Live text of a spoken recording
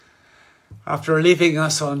After leaving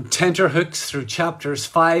us on tenterhooks through chapters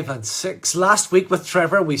 5 and 6, last week with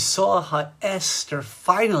Trevor, we saw how Esther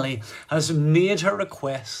finally has made her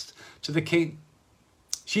request to the king.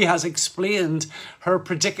 She has explained her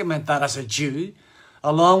predicament that as a Jew,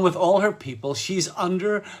 along with all her people, she's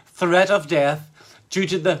under threat of death due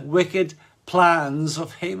to the wicked plans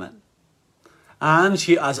of Haman. And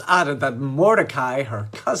she has added that Mordecai, her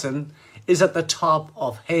cousin, is at the top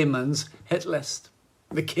of Haman's hit list.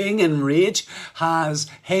 The king, in rage, has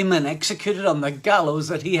Haman executed on the gallows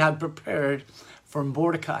that he had prepared for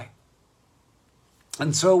Mordecai.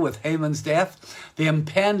 And so, with Haman's death, the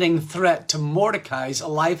impending threat to Mordecai's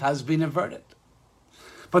life has been averted.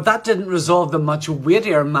 But that didn't resolve the much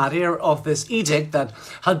weightier matter of this edict that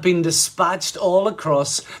had been dispatched all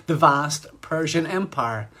across the vast Persian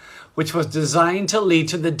Empire, which was designed to lead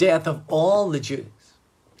to the death of all the Jews.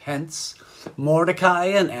 Hence, Mordecai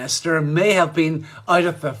and Esther may have been out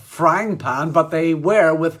of the frying pan, but they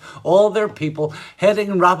were, with all their people,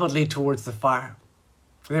 heading rapidly towards the fire.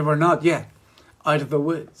 They were not yet out of the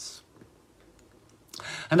woods.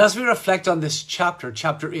 And as we reflect on this chapter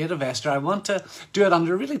 8 of Esther, I want to do it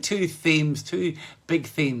under really two big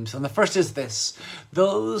themes. And the first is this: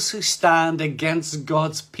 those who stand against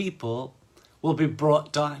God's people will be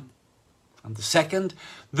brought down. And the second,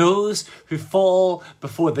 those who fall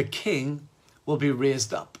before the king will be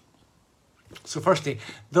raised up. So firstly,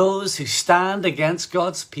 those who stand against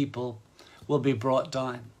God's people will be brought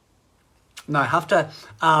down. Now I have to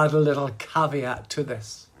add a little caveat to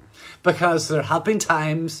this, because there have been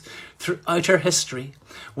times throughout our history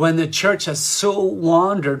when the church has so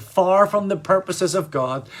wandered far from the purposes of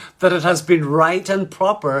God that it has been right and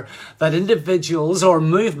proper that individuals or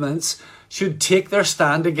movements should take their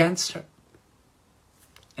stand against her.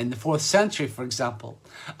 In the 4th century, for example,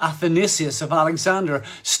 Athanasius of Alexandria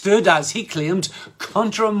stood, as he claimed,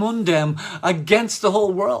 contra mundum, against the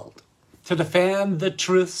whole world, to defend the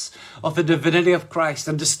truths of the divinity of Christ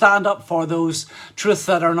and to stand up for those truths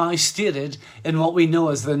that are now stated in what we know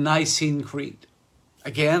as the Nicene Creed.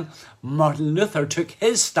 Again, Martin Luther took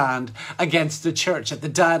his stand against the church at the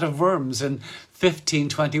Diet of Worms in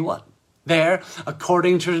 1521. There,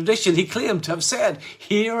 according to tradition, he claimed to have said,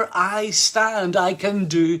 "Here I stand, I can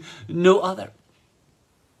do no other."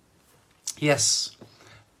 Yes,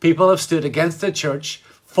 people have stood against the church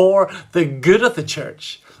for the good of the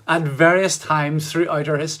church at various times throughout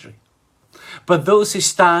our history. But those who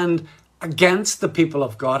stand against the people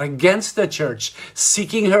of God, against the church,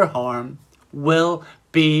 seeking her harm, will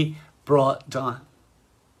be brought down.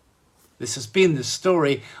 This has been the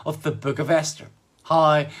story of the book of Esther.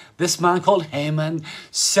 How this man called Haman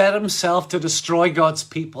set himself to destroy God's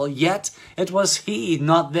people, yet it was he,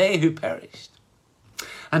 not they, who perished.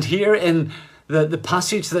 And here in the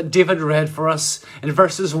passage that David read for us, in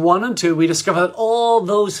verses 1 and 2, we discover that all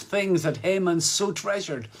those things that Haman so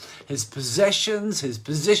treasured, his possessions, his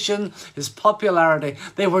position, his popularity,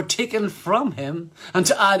 they were taken from him, and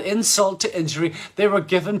to add insult to injury, they were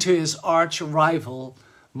given to his arch rival,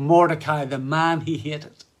 Mordecai, the man he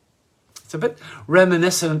hated. It's a bit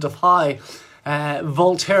reminiscent of how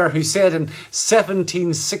Voltaire, who said in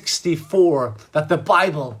 1764 that the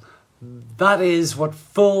Bible, that is what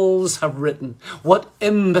fools have written, what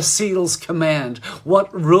imbeciles command, what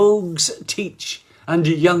rogues teach, and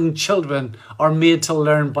young children are made to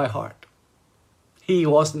learn by heart. He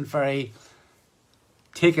wasn't very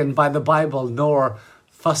taken by the Bible, nor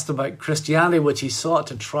fussed about Christianity, which he sought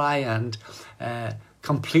to try and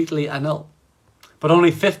completely annul. But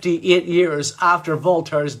only 58 years after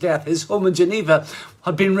Voltaire's death, his home in Geneva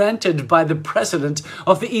had been rented by the president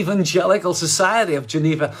of the Evangelical Society of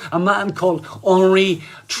Geneva, a man called Henri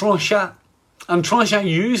Tronchin. And Tronchin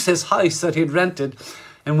used his house that he'd rented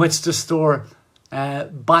in which to store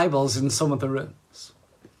Bibles in some of the rooms.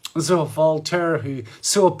 And so Voltaire, who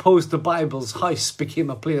so opposed the Bible's house,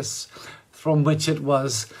 became a place from which it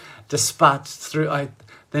was dispatched throughout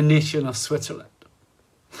the nation of Switzerland.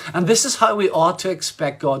 And this is how we ought to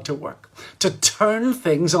expect God to work, to turn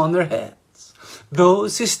things on their heads.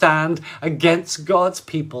 Those who stand against God's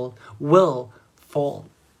people will fall.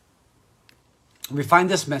 We find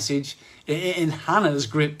this message in Hannah's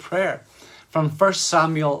great prayer. From 1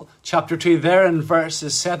 Samuel chapter 2, there in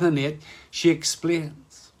verses 7 and 8, she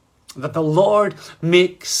explains that the Lord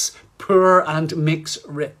makes poor and makes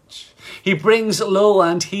rich. He brings low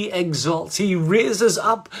and he exalts. He raises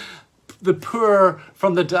up the poor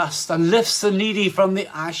from the dust and lifts the needy from the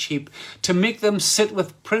ash heap to make them sit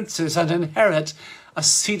with princes and inherit a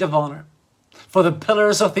seat of honour. For the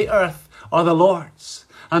pillars of the earth are the Lord's,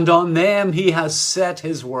 and on them he has set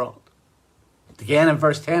his world. Again in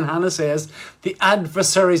verse 10, Hannah says, the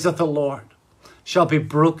adversaries of the Lord shall be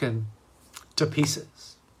broken to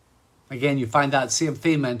pieces. Again, you find that same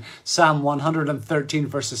theme in Psalm 113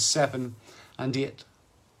 verses 7 and 8.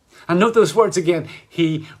 And note those words again.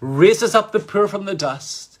 He raises up the poor from the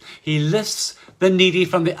dust. He lifts the needy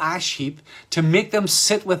from the ash heap to make them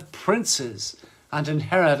sit with princes and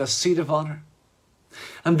inherit a seat of honor.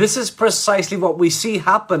 And this is precisely what we see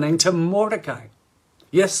happening to Mordecai.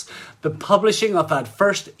 Yes, the publishing of that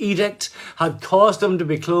first edict had caused him to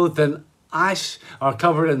be clothed in ash, or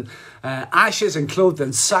covered in ashes and clothed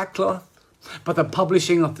in sackcloth. But the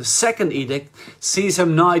publishing of the second edict sees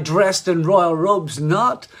him now dressed in royal robes,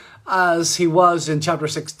 not as he was in chapter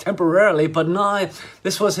 6 temporarily, but now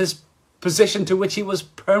this was his position to which he was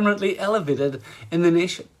permanently elevated in the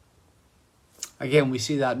nation. Again, we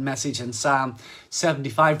see that message in Psalm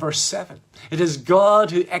 75 verse 7. It is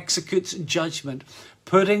God who executes judgment,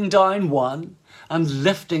 putting down one and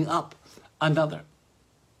lifting up another.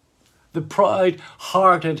 The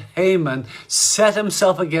proud-hearted Haman set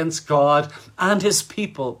himself against God and his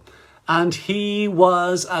people, and he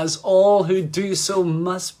was, as all who do so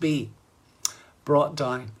must be, brought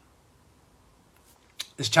down.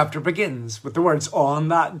 This chapter begins with the words, "on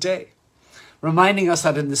that day," reminding us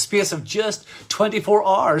that in the space of just 24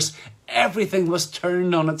 hours, everything was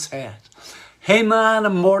turned on its head. Haman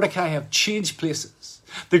and Mordecai have changed places.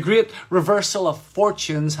 The great reversal of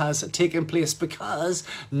fortunes has taken place because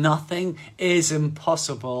nothing is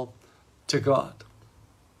impossible to God.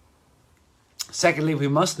 Secondly, we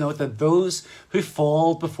must note that those who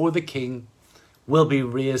fall before the king will be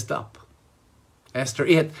raised up. Esther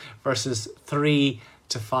 8 verses 3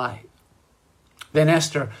 to 5. Then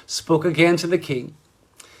Esther spoke again to the king.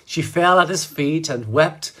 She fell at his feet and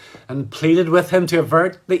wept and pleaded with him to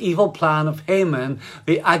avert the evil plan of Haman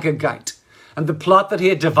the Agagite and the plot that he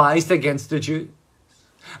had devised against the Jews.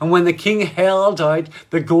 And when the king held out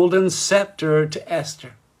the golden scepter to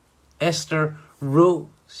Esther, Esther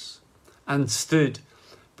rose and stood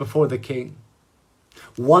before the king.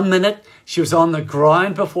 1 minute she was on the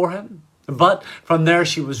ground before him, but from there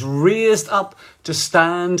she was raised up to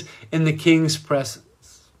stand in the king's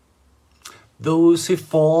presence. Those who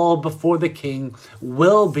fall before the king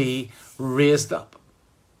will be raised up.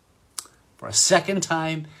 For a second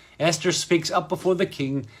time, Esther speaks up before the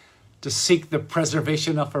king to seek the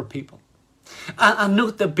preservation of her people. And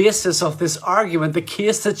note the basis of this argument, the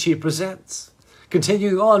case that she presents.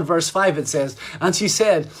 Continuing on, verse 5, it says, "And she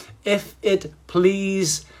said, if it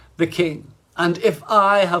please the king, and if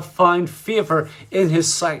I have found favor in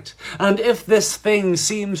his sight, and if this thing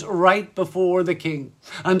seems right before the king,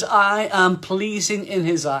 and I am pleasing in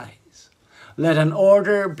his eyes, let an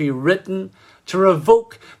order be written to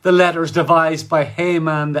revoke the letters devised by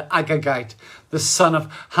Haman the Agagite, the son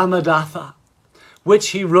of Hammedatha, which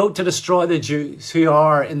he wrote to destroy the Jews who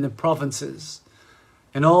are in the provinces,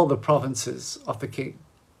 in all the provinces of the king."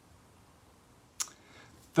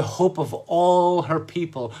 The hope of all her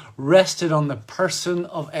people rested on the person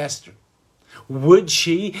of Esther. Would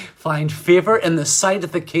she find favor in the sight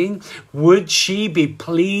of the king? Would she be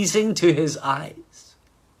pleasing to his eyes?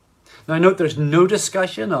 Now note there's no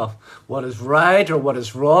discussion of what is right or what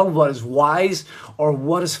is wrong, what is wise or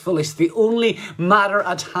what is foolish. The only matter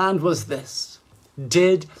at hand was this: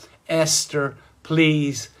 did Esther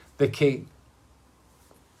please the king?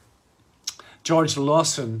 George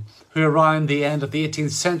Lawson, who around the end of the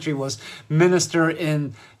 18th century was minister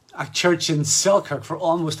in a church in Selkirk for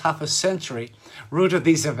almost half a century, wrote of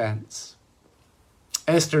these events.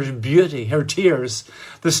 Esther's beauty, her tears,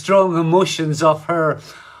 the strong emotions of her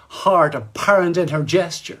heart apparent in her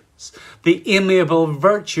gestures, the amiable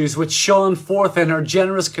virtues which shone forth in her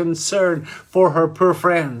generous concern for her poor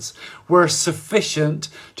friends, were sufficient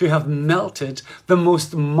to have melted the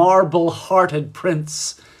most marble-hearted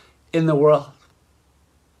prince in the world.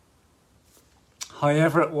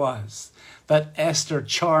 However it was that Esther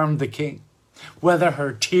charmed the king, whether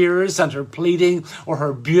her tears and her pleading or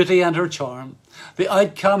her beauty and her charm, the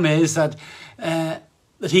outcome is that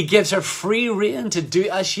he gives her free rein to do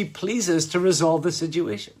as she pleases to resolve the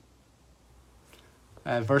situation.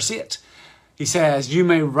 Verse 8, he says, "You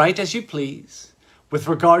may write as you please with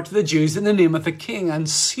regard to the Jews in the name of the king, and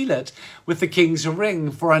seal it with the king's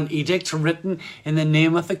ring, for an edict written in the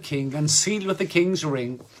name of the king and sealed with the king's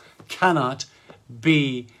ring cannot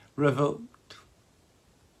be revoked."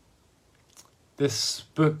 This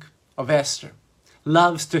book of Esther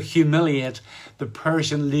loves to humiliate the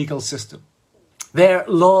Persian legal system. Their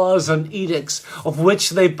laws and edicts, of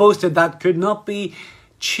which they boasted that could not be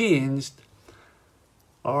changed,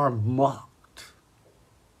 are mocked.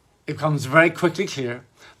 It becomes very quickly clear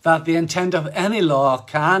that the intent of any law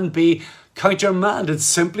can be countermanded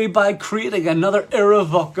simply by creating another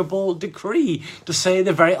irrevocable decree to say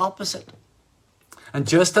the very opposite. And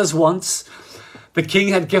just as once the king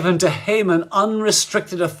had given to Haman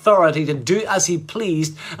unrestricted authority to do as he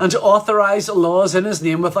pleased and to authorize laws in his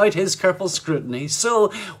name without his careful scrutiny,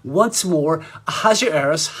 so once more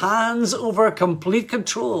Ahasuerus hands over complete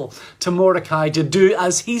control to Mordecai to do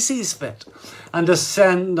as he sees fit and to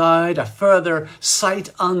send out a further sight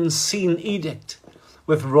unseen edict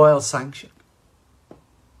with royal sanction.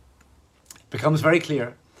 It becomes very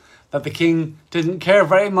clear that the king didn't care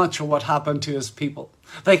very much for what happened to his people.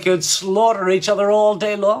 They could slaughter each other all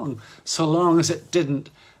day long, so long as it didn't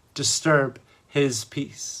disturb his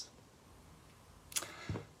peace.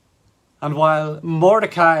 And while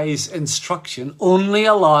Mordecai's instruction only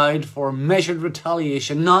allowed for measured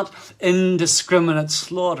retaliation, not indiscriminate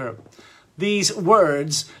slaughter, these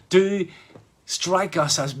words do strike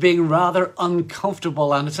us as being rather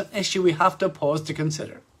uncomfortable, and it's an issue we have to pause to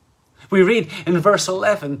consider. We read in verse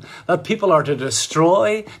 11 that people are to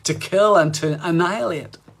destroy, to kill, and to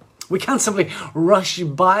annihilate. We can't simply rush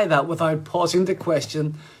by that without pausing to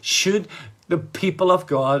question, should the people of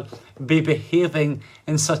God be behaving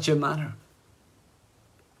in such a manner?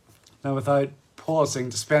 Now, without pausing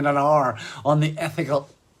to spend an hour on the ethical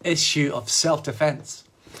issue of self-defense,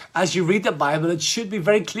 as you read the Bible, it should be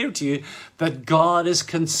very clear to you that God is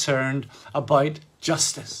concerned about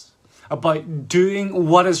justice, about doing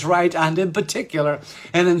what is right, and in particular,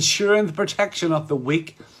 in ensuring the protection of the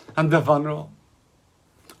weak and the vulnerable.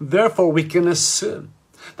 Therefore, we can assume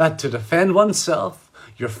that to defend oneself,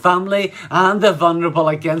 your family, and the vulnerable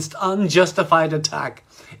against unjustified attack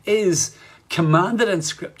is commanded in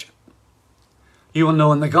Scripture. You will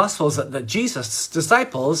know in the Gospels that Jesus'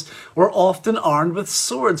 disciples were often armed with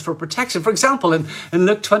swords for protection. For example, in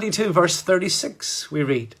Luke 22, verse 36, we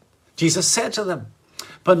read, Jesus said to them,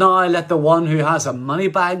 "But now let the one who has a money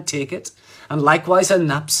bag take it, and likewise a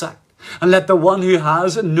knapsack, and let the one who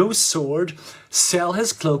has no sword sell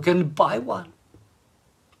his cloak and buy one."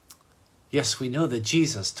 Yes, we know that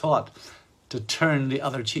Jesus taught to turn the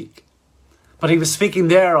other cheek. But he was speaking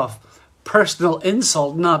there of personal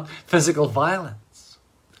insult, not physical violence.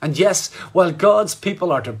 And yes, while God's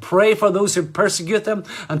people are to pray for those who persecute them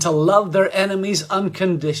and to love their enemies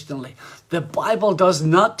unconditionally, the Bible does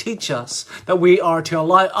not teach us that we are to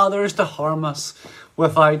allow others to harm us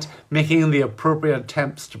without making the appropriate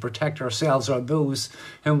attempts to protect ourselves or those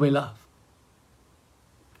whom we love.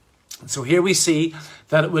 And so here we see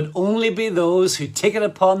that it would only be those who take it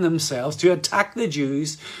upon themselves to attack the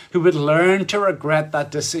Jews who would learn to regret that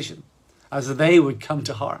decision, as they would come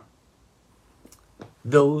to harm.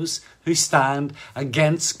 Those who stand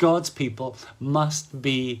against God's people must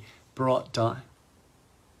be brought down.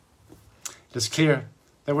 It is clear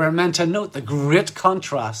that we're meant to note the great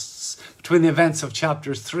contrasts between the events of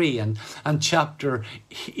chapter 3 and chapter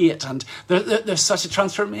 8. And there's such a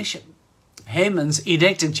transformation. Haman's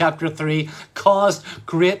edict in chapter 3 caused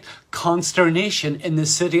great consternation in the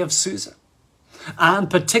city of Susa, and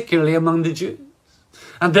particularly among the Jews.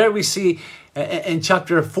 And there we see in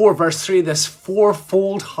chapter 4, verse 3, this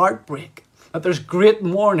fourfold heartbreak, that there's great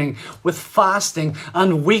mourning with fasting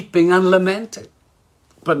and weeping and lamenting.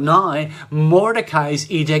 But now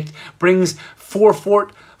Mordecai's edict brings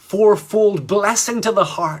fourfold blessing to the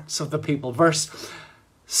hearts of the people. Verse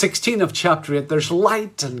 16 of chapter 8, there's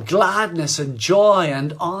light and gladness and joy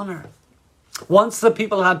and honor. Once the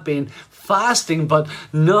people had been fasting, but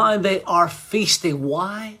now they are feasting.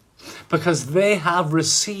 Why? Because they have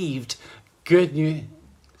received good news.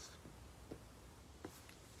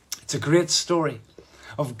 It's a great story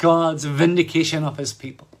of God's vindication of his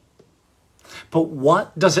people. But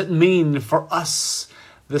what does it mean for us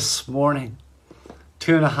this morning,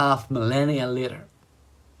 2.5 millennia later?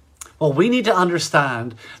 Well, we need to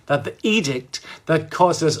understand that the edict that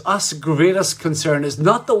causes us greatest concern is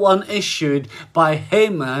not the one issued by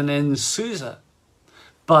Haman in Susa,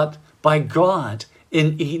 but by God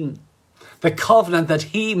in Eden, the covenant that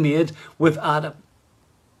he made with Adam.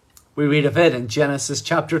 We read of it in Genesis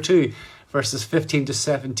chapter 2, verses 15 to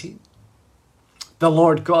 17. The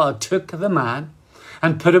Lord God took the man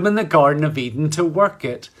and put him in the Garden of Eden to work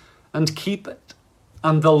it and keep it.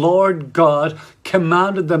 And the Lord God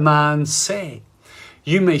commanded the man, saying,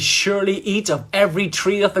 "You may surely eat of every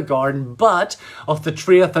tree of the garden, but of the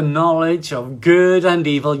tree of the knowledge of good and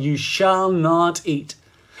evil you shall not eat.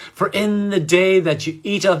 For in the day that you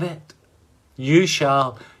eat of it, you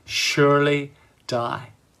shall surely die."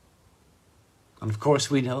 And of course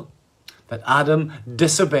we know that Adam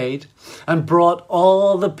disobeyed and brought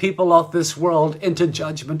all the people of this world into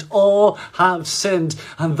judgment. All have sinned,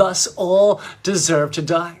 and thus all deserve to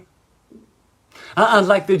die. And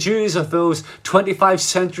like the Jews of those 25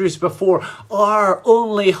 centuries before, our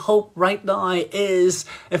only hope right now is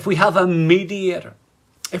if we have a mediator,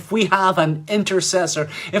 if we have an intercessor,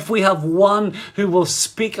 if we have one who will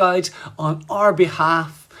speak out on our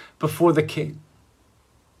behalf before the King.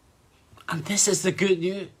 And this is the good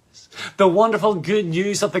news. The wonderful good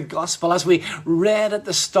news of the gospel, as we read at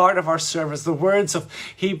the start of our service, the words of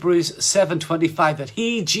Hebrews 7:25, that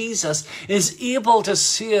he, Jesus, is able to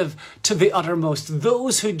save to the uttermost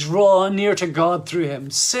those who draw near to God through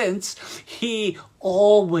him, since he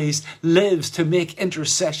always lives to make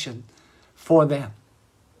intercession for them.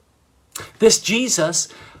 This Jesus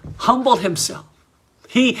humbled himself.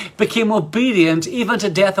 He became obedient even to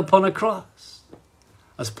death upon a cross.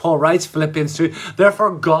 As Paul writes, Philippians 2,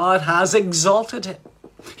 therefore God has exalted him.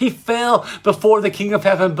 He fell before the King of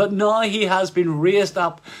heaven, but now he has been raised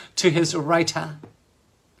up to his right hand.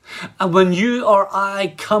 And when you or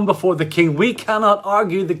I come before the King, we cannot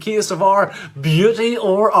argue the case of our beauty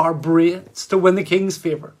or our brains to win the King's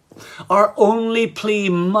favour. Our only plea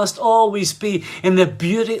must always be in the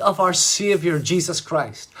beauty of our Saviour, Jesus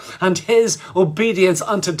Christ, and his obedience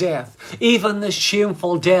unto death, even the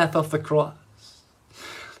shameful death of the cross.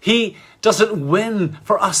 He doesn't win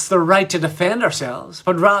for us the right to defend ourselves,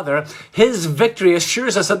 but rather his victory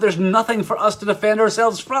assures us that there's nothing for us to defend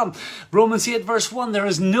ourselves from. Romans 8 verse 1, there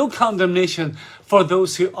is no condemnation for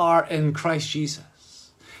those who are in Christ Jesus.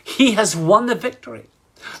 He has won the victory.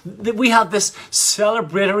 We have this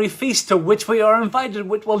celebratory feast to which we are invited,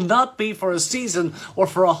 which will not be for a season or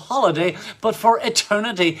for a holiday, but for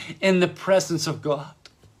eternity in the presence of God.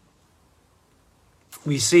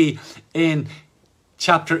 We see in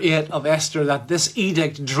chapter 8 of Esther that this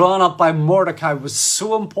edict drawn up by Mordecai was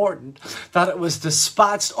so important that it was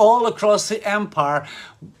dispatched all across the empire,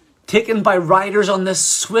 taken by riders on the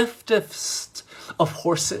swiftest of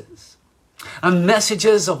horses. And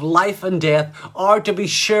messages of life and death are to be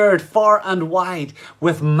shared far and wide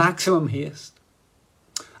with maximum haste.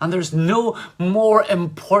 And there's no more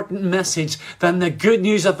important message than the good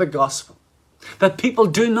news of the gospel. That people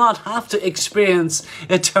do not have to experience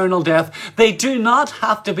eternal death. They do not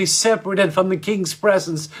have to be separated from the King's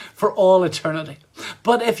presence for all eternity.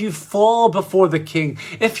 But if you fall before the King,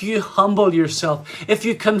 if you humble yourself, if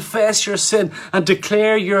you confess your sin and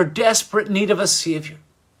declare your desperate need of a Saviour,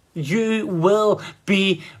 you will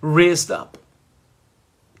be raised up.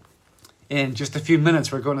 In just a few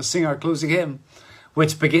minutes, we're going to sing our closing hymn,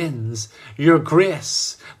 which begins, your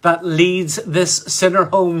grace that leads this sinner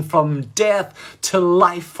home from death to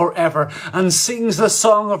life forever, and sings the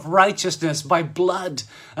song of righteousness by blood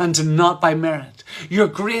and not by merit. Your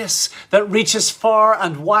grace that reaches far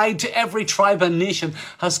and wide to every tribe and nation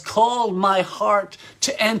has called my heart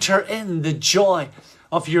to enter in the joy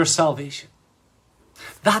of your salvation.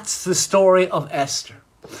 That's the story of Esther.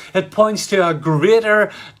 It points to a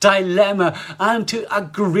greater dilemma and to a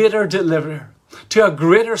greater deliverer, to a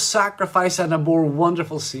greater sacrifice and a more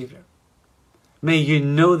wonderful Saviour. May you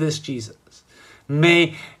know this Jesus.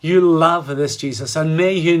 May you love this Jesus. And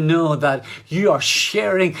may you know that you are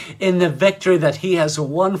sharing in the victory that he has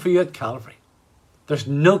won for you at Calvary. There's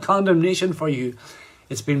no condemnation for you.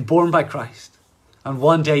 It's been borne by Christ. And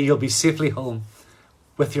one day you'll be safely home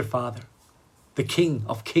with your Father, the King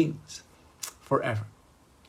of Kings, forever.